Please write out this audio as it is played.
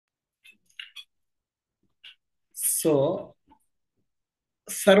So,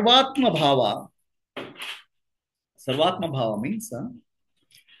 Sarvatma Bhava. Sarvatma Bhava means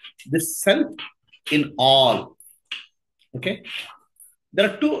the self in all. Okay. There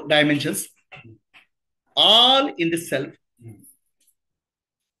are two dimensions. All in the self,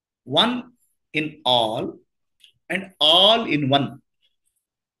 one in all, and all in one.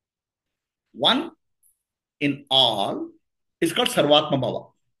 One in all is called Sarvatma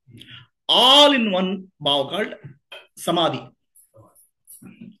Bhava. All in one Bhava called Samadhi.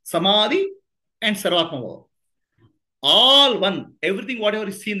 Samadhi and Sarvatma Bhava. All one, everything, whatever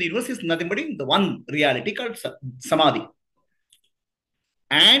is seen in the universe is nothing but in the one reality called Samadhi.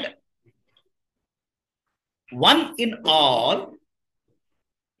 And one in all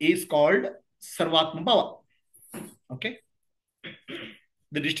is called Sarvatma Bhava. Okay?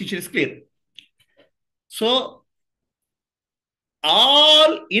 The distinction is clear. So,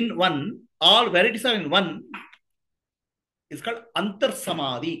 all in one, all varieties are in one, is called Antar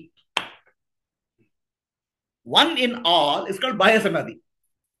Samadhi. One in all is called Bhaya Samadhi.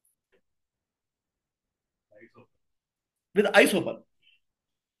 With eyes open.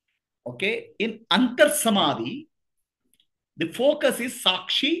 Okay? In Antar Samadhi, the focus is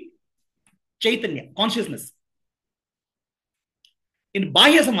Sakshi Chaitanya, consciousness. In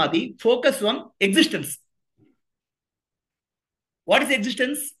Bhaya Samadhi, focus on existence. What is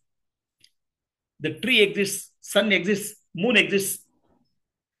existence? The tree exists, sun exists, moon exists.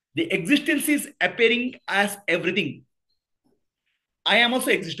 The existence is appearing as everything. I am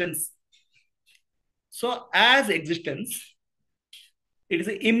also existence. So, as existence, it is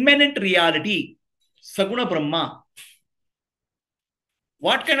an immanent reality, Saguna Brahma.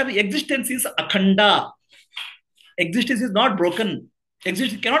 What kind of existence is Akhanda? Existence is not broken.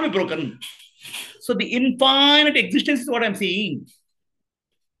 Existence cannot be broken. So, the infinite existence is what I am seeing.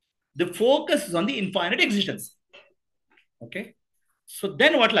 The focus is on the infinite existence. Okay. So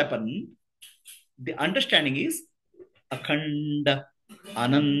then what will happen? The understanding is Akhanda,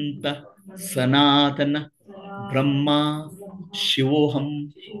 Ananta, Sanatana, Brahma,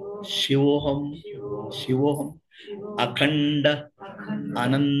 Shivoham, Shivoham, Shivoham, Akhanda,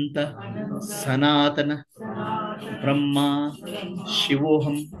 Ananta, Sanatana, Brahma,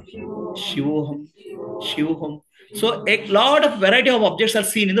 Shivoham, Shivoham, Shivoham. So a lot of variety of objects are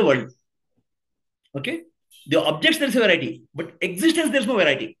seen in the world. Okay. The objects, there is a variety, but existence, there is no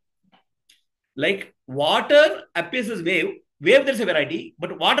variety. Like water appears as wave, there is a variety,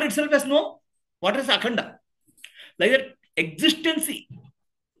 but water itself has no, water is Akhanda. Like that, existence,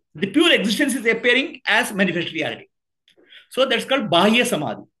 the pure existence is appearing as manifest reality. So that's called Bahya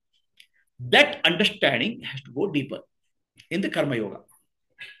Samadhi. That understanding has to go deeper in the Karma Yoga.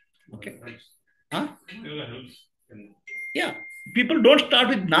 Okay. Huh? Yeah. People don't start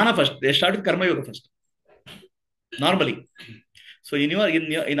with Jnana first, they start with Karma Yoga first. Normally. So in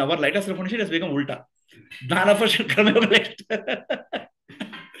our light of self it has become ulta. Jnana first and Karma Yoga next.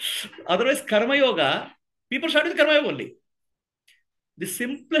 Otherwise, Karma Yoga, people start with Karma Yoga only. The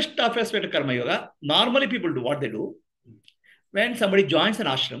simplest of aspect of Karma Yoga, normally people do what they do. When somebody joins an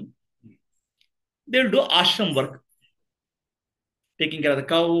ashram, they will do ashram work. Taking care of the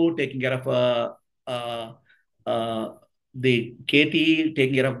cow, taking care of the Keti,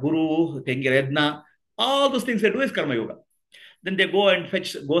 taking care of Guru, taking care of Edna. All those things they do is Karma Yoga. Then they go and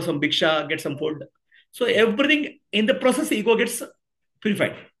go some bhiksha, get some food. So everything in the process, ego gets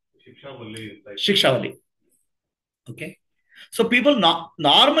purified. Shikshavali. Okay. So people,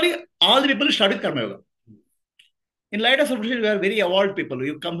 normally all the people start with Karma Yoga. In light of self-realization, we are very evolved people.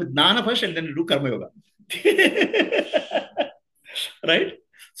 You come with Jnana first and then you do Karma Yoga. Right?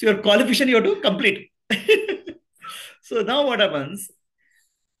 So your qualification you have to complete. So now what happens?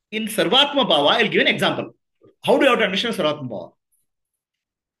 In Sarvatma Bhava, I'll give an example. How do you have to understand Sarvatma Bhava?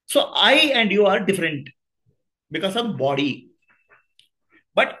 So I and you are different because of body.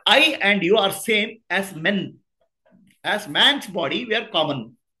 But I and you are same as men. As man's body, we are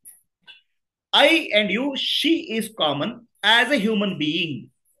common. I and you, she is common as a human being.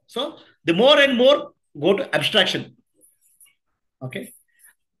 So the more and more go to abstraction. Okay.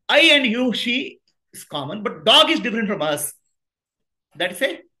 I and you, she is common, but dog is different from us. That is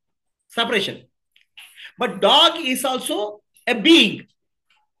a separation. But dog is also a being.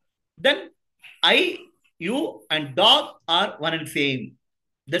 Then I, you, and dog are one and same.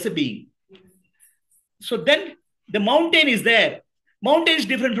 That's a being. So then the mountain is there. Mountain is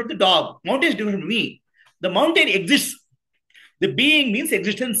different from the dog. Mountain is different from me. The mountain exists. The being means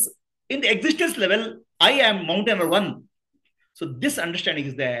existence. In the existence level, I am mountain or one. So this understanding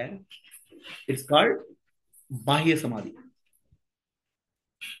is there. It's called Bahya Samadhi.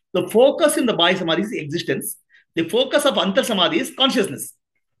 The focus in the Bahya Samadhi is existence. The focus of Antar Samadhi is consciousness.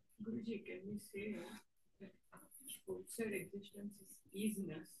 Guruji, can we say that outside existence is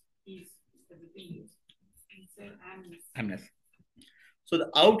isness, is everything is inside amness? So the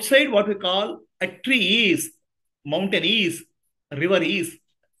outside, what we call a tree is, mountain is, river is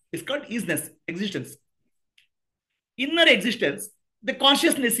called isness, existence. Inner existence, the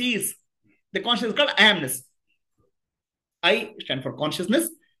consciousness is. The consciousness is called I amness. I stand for consciousness,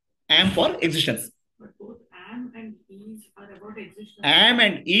 am for existence. But both am and is are about existence. Am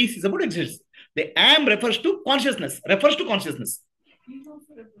and is about existence. The am refers to consciousness, refers to consciousness. Is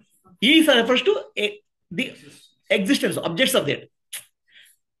also refers to Is refers to the existence, objects of that.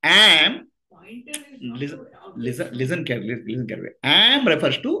 Am, listen carefully. Am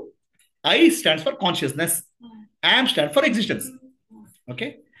refers to, I stands for consciousness. Am stands for existence.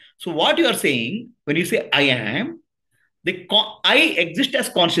 Okay. So what you are saying when you say I am, I exist as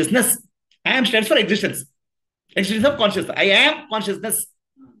consciousness. Am stands for existence. Existence of consciousness. I am consciousness.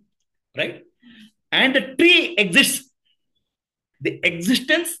 Right? And the tree exists. The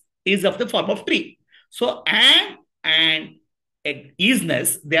existence is of the form of tree. So am and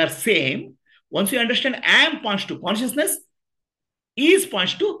isness, they are same. Once you understand, am points to consciousness, is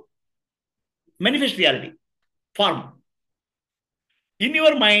points to manifest reality, form. In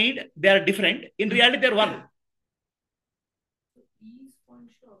your mind, they are different. In reality, they are one. Is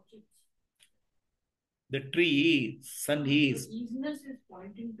points to objects. The tree is, sun is. Isness is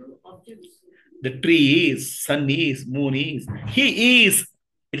pointing to objects. The tree is, sun is, moon is. He is.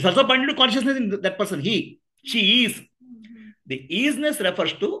 It's also pointing to consciousness in that person. He, she is. The isness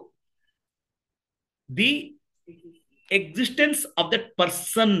refers to the existence of that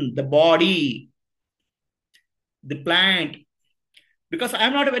person, the body, the plant. Because I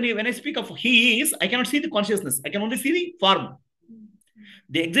am not, when I speak of he is, I cannot see the consciousness. I can only see the form.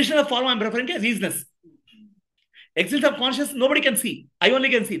 The existence of form I am referring to as isness. Existence of consciousness, nobody can see. I only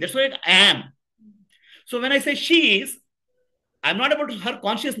can see. That's why I am. So when I say she is, I'm not about her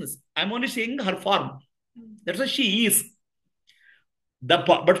consciousness. I'm only seeing her form. That's why she is.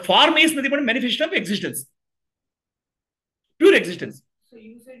 But form is nothing but manifestation of existence. Pure existence. So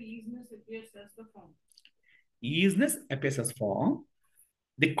you said isness appears as the form. Isness appears as form.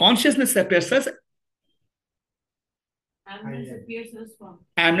 The consciousness appears as. Amness appears as form.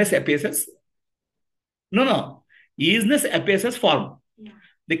 Amness appears as. No. Isness appears as form. Yeah.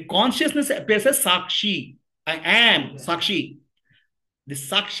 The consciousness appears as sakshi. I am sakshi. The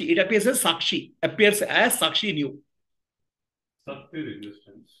sakshi, it appears as sakshi. Appears as sakshi in you. Sat is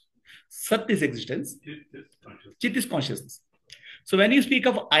existence. Sat is existence. Chit is consciousness. Chit is consciousness. So when you speak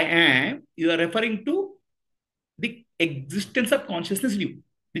of I am, you are referring to the existence of consciousness in you,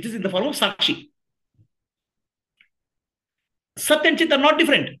 which is in the form of sakshi. Sat and Chit are not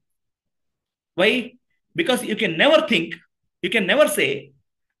different. Why? Because you can never think, you can never say,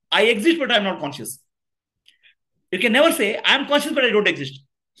 I exist but I am not conscious. You can never say, I am conscious but I don't exist.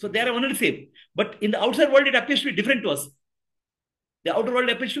 So they are one and the same. But in the outside world, it appears to be different to us. The outer world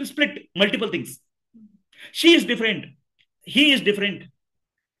appears to be split, multiple things. She is different. He is different.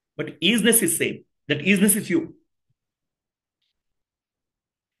 But isness is same. That isness is you.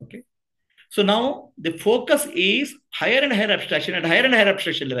 Okay. So now the focus is higher and higher abstraction. At higher and higher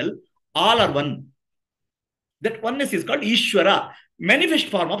abstraction level, all are one. That oneness is called Ishvara, manifest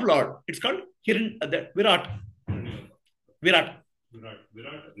form of Lord. It's called Virat. Virat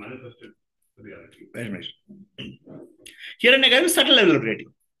manifested reality. Very nice. Hiranyagarbha is subtle level of reality.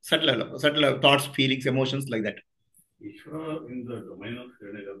 Subtle thoughts, feelings, emotions, like that. Ishvara in the domain of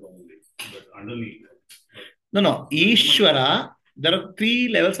Hiranyagarbha only, but underneath. No. Ishvara, there are 3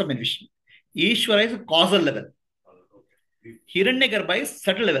 levels of manifestation. Ishvara is a causal level. Hiranyagarbha is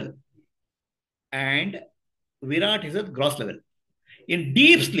subtle level. And Virat is at gross level. In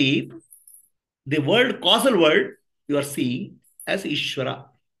deep sleep, the world, causal world, you are seeing as Ishvara.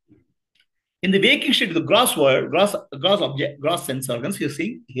 In the waking state, the gross world, gross object, gross sense organs, you are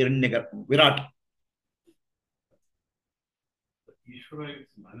seeing Hiranyagarbha, Virat. Ishvara is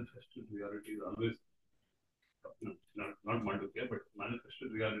manifested reality is always, not Mandukya, but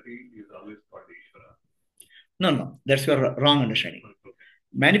manifested reality is always called Ishvara. No, that's your wrong understanding.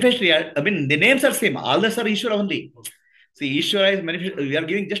 Manifest reality, I mean, the names are same. All those are Ishvara only. See, Ishvara is manifest. We are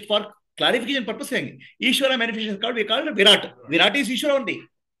giving just for clarification purpose. Ishvara manifestation is called, we call it Virat. Virat is Ishvara only.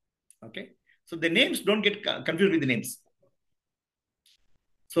 Okay. So the names don't get confused with the names.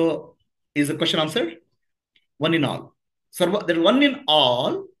 So is the question answered? One in all. That one in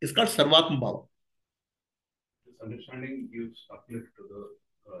all is called Sarvatma Bhava. This understanding gives uplift to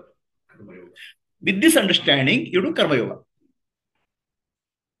the Karma Yoga. With this understanding, you do Karma Yoga.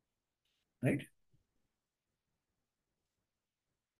 Right?